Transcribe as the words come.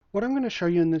What I'm going to show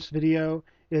you in this video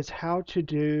is how to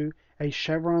do a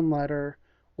chevron letter,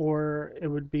 or it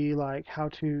would be like how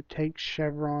to take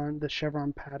the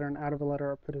chevron pattern out of a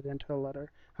letter or put it into a letter,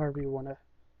 however you want to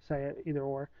say it, either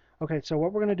or. Okay, so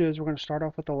what we're going to do is we're going to start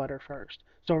off with the letter first.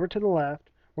 So over to the left,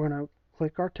 we're going to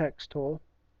click our text tool,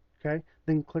 okay?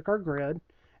 Then click our grid.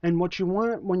 And what you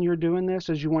want when you're doing this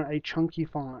is you want a chunky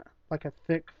font, like a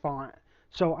thick font.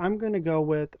 So I'm going to go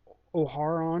with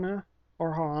Oharana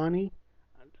or Haani.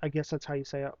 I guess that's how you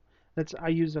say it. I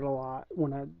use it a lot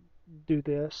when I do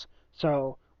this.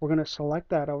 So we're going to select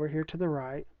that over here to the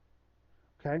right,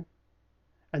 okay?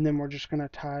 And then we're just going to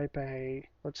type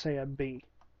let's say a B.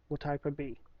 We'll type a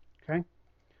B, okay?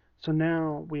 So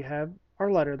now we have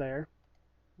our letter there.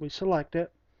 We select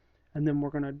it, and then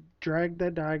we're going to drag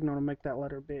that diagonal to make that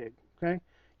letter big, okay?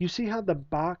 You see how the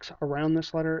box around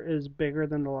this letter is bigger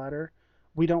than the letter?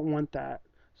 We don't want that.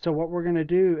 So what we're going to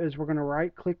do is we're going to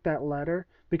right click that letter,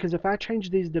 because if I change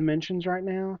these dimensions right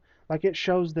now, like it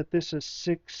shows that this is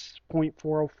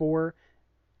 6.404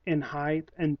 in height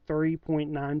and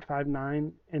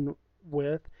 3.959 in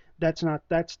width. That's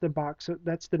the box,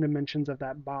 that's the dimensions of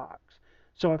that box.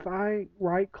 So if I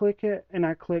right click it and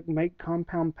I click make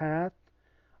compound path,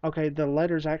 okay, the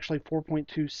letter's actually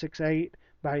 4.268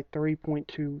 by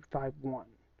 3.251.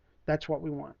 That's what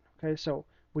we want. Okay, so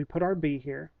we put our B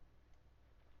here.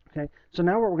 Okay, so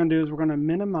now what we're going to do is we're going to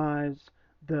minimize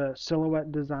the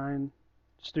Silhouette Design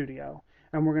Studio,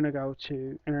 and we're going to go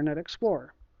to Internet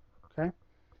Explorer. Okay,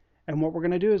 and what we're going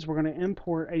to do is we're going to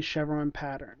import a chevron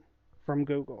pattern from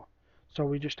Google. So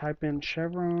we just type in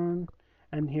chevron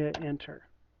and hit enter.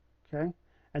 Okay,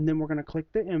 and then we're going to click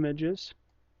the images.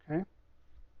 Okay,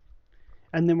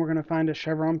 and then we're going to find a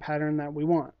chevron pattern that we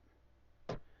want.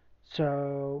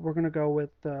 So we're going to go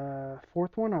with the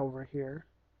fourth one over here,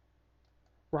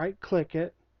 right click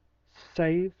it,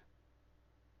 save.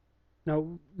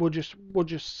 No, we'll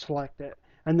just select it,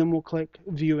 and then we'll click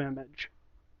view image.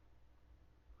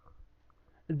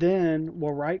 Then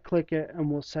we'll right click it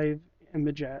and we'll save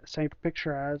image as, save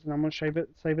picture as, and I'm going to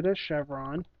save it as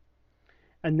chevron,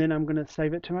 and then I'm going to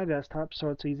save it to my desktop so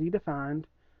it's easy to find,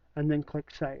 and then click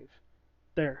save.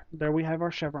 There we have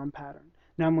our chevron pattern.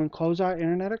 Now I'm going to close out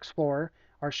Internet Explorer.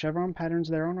 Our chevron pattern's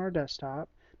there on our desktop.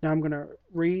 Now I'm going to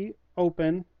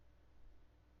reopen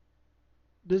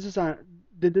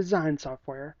the design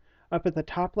software. Up at the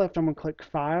top left, I'm going to click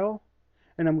File,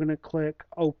 and I'm going to click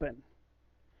Open.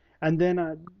 And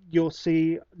then you'll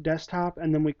see Desktop,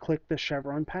 and then we click the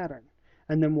chevron pattern.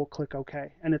 And then we'll click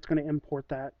OK, and it's going to import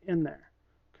that in there.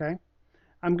 Okay?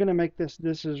 I'm going to make this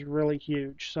is really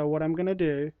huge. So what I'm going to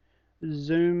do,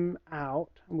 zoom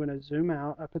out. I'm going to zoom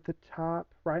out up at the top,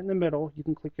 right in the middle. You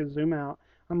can click a zoom out.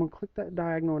 I'm going to click that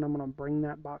diagonal, and I'm going to bring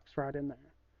that box right in there.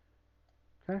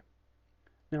 Okay?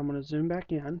 Now I'm going to zoom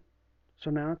back in. So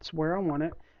now it's where I want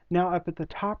it. Now up at the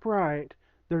top right,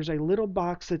 there's a little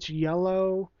box that's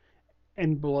yellow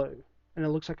and blue. And it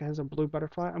looks like it has a blue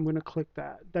butterfly. I'm going to click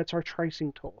that. That's our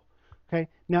tracing tool. Okay?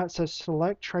 Now it says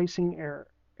select tracing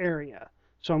area.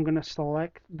 So I'm going to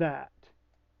select that.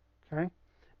 Okay?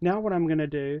 Now what I'm going to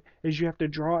do is you have to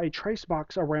draw a trace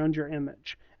box around your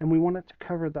image. And we want it to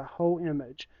cover the whole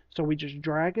image. So we just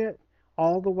drag it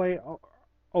all the way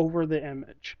over the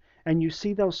image. And you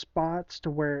see those spots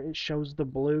to where it shows the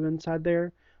blue inside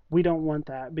there? We don't want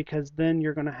that, because then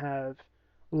you're going to have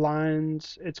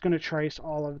lines. It's going to trace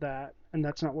all of that, and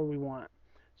that's not what we want.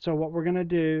 So what we're going to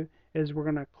do is we're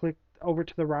going to click over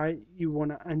to the right. You want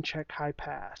to uncheck high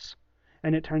pass,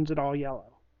 and it turns it all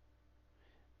yellow.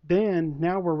 Then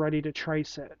now we're ready to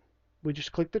trace it. We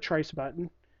just click the trace button,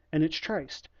 and it's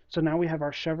traced. So now we have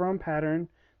our chevron pattern.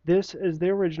 This is the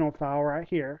original file right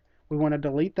here. We want to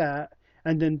delete that,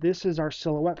 and then this is our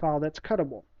silhouette file that's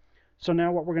cuttable. So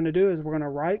now what we're going to do is we're going to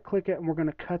right click it and we're going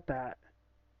to cut that.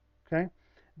 Okay?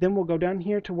 Then we'll go down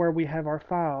here to where we have our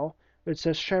file. It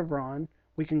says chevron.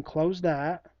 We can close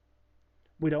that.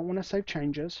 We don't want to save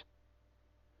changes.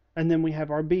 And then we have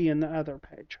our B in the other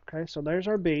page. Okay? So there's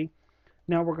our B.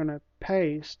 Now we're going to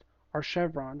paste our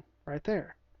chevron right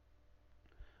there.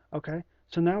 Okay?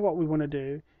 So now what we want to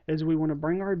do is we want to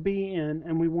bring our B in,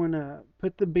 and we want to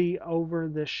put the B over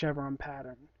this chevron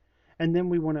pattern. And then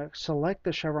we want to select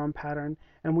the chevron pattern,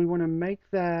 and we want to make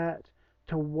that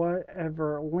to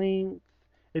whatever length.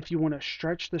 If you want to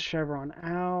stretch the chevron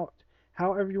out,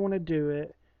 however you want to do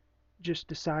it, just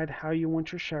decide how you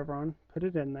want your chevron, put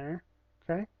it in there.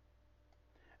 Okay?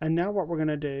 And now what we're going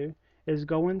to do is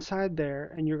go inside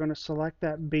there, and you're going to select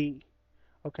that B.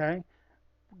 Okay?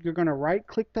 You're going to right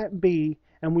click that B,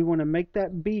 and we want to make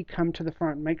that B come to the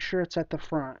front. Make sure it's at the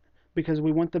front, because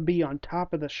we want the B on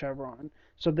top of the chevron.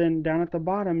 So then down at the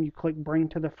bottom, you click bring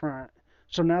to the front.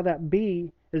 So now that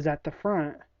B is at the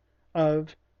front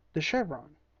of the chevron,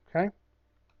 okay?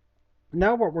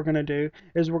 Now what we're going to do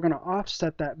is we're going to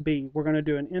offset that B. We're going to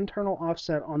do an internal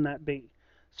offset on that B.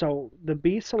 So the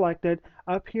B selected,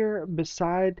 up here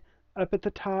beside, up at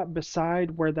the top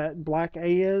beside where that black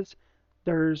A is,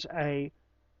 there's a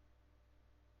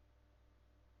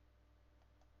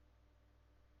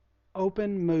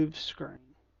open move screen.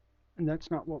 And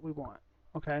that's not what we want,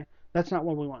 okay? That's not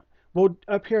what we want. We'll,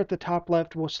 up here at the top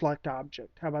left, we'll select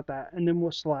object. How about that? And then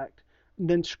we'll select.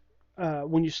 Then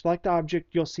when you select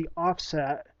object, you'll see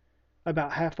offset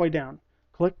about halfway down.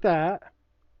 Click that,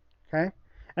 okay?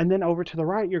 And then over to the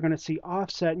right, you're going to see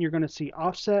offset, and you're going to see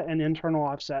offset and internal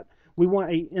offset. We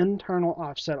want an internal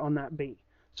offset on that B.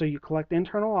 So you collect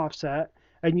internal offset,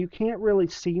 and you can't really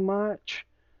see much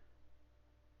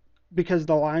because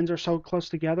the lines are so close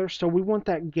together. So we want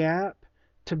that gap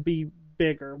to be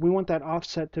bigger. We want that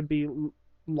offset to be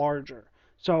larger.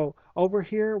 So over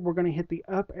here, we're going to hit the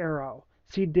up arrow.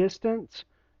 See distance?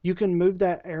 You can move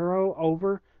that arrow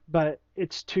over, but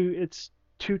it's too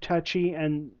touchy,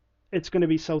 and it's going to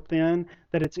be so thin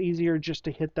that it's easier just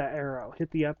to hit that arrow.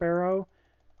 Hit the up arrow,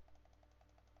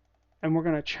 and we're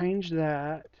going to change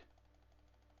that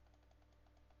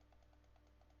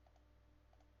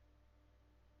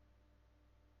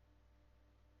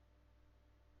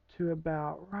to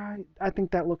about right. I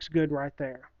think that looks good right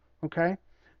there. Okay?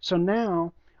 So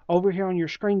now, over here on your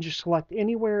screen, just select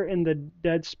anywhere in the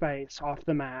dead space off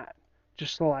the mat.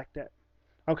 Just select it.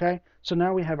 Okay? So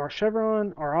now we have our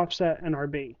chevron, our offset, and our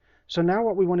B. So now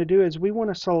what we want to do is we want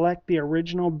to select the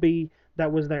original B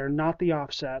that was there, not the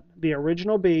offset. The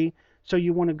original B. So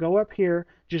you want to go up here,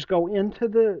 just go into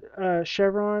the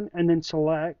chevron, and then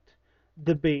select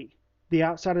the B, the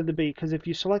outside of the B. Because if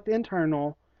you select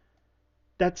internal,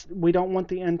 we don't want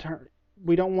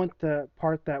the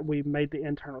part that we made the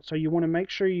internal. So you want to make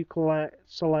sure you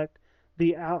select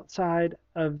the outside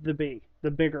of the B,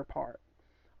 the bigger part.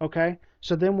 Okay?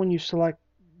 So then when you select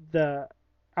the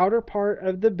outer part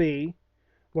of the B,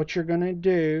 what you're going to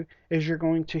do is you're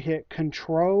going to hit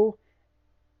Control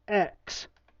X,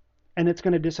 and it's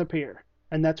going to disappear.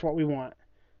 And that's what we want.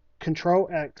 Control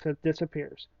X, it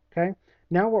disappears. Okay?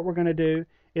 Now what we're going to do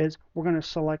is we're going to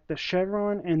select the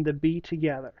chevron and the B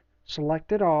together.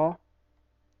 Select it all.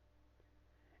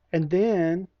 And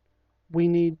then we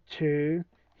need to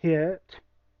hit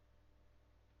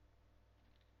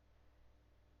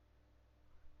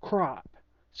crop.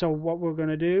 So what we're going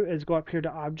to do is go up here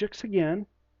to objects again,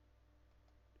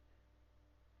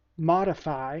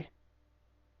 modify,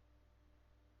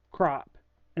 crop,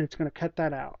 and it's going to cut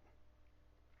that out.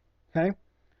 Okay?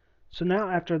 So now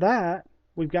after that,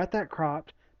 we've got that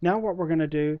cropped. Now what we're going to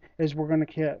do is we're going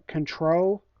to hit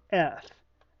Control F,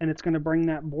 and it's going to bring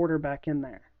that border back in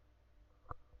there.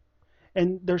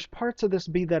 And there's parts of this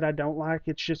B that I don't like.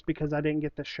 It's just because I didn't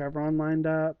get the chevron lined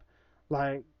up.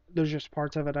 Like, there's just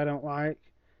parts of it I don't like.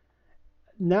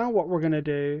 Now what we're going to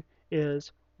do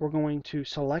is we're going to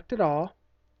select it all,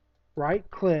 right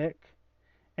click,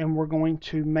 and we're going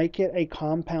to make it a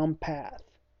compound path.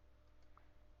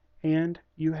 And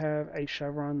you have a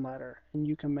chevron letter, and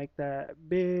you can make that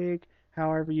big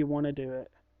however you want to do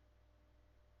it.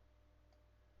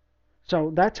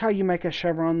 So that's how you make a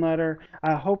chevron letter.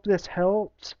 I hope this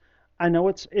helps. I know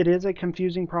it is a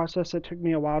confusing process. It took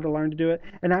me a while to learn to do it,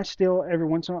 and I still every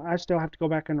once in a while I still have to go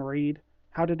back and read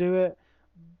how to do it.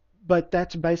 But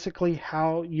that's basically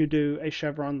how you do a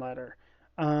chevron letter.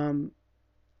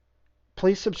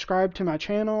 Please subscribe to my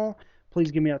channel.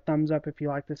 Please give me a thumbs up if you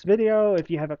like this video. If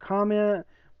you have a comment,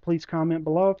 please comment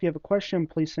below. If you have a question,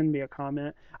 please send me a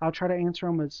comment. I'll try to answer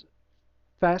them as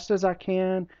fast as I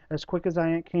can, as quick as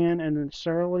I can, and as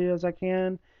thoroughly as I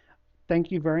can.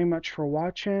 Thank you very much for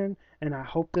watching, and I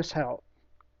hope this helped.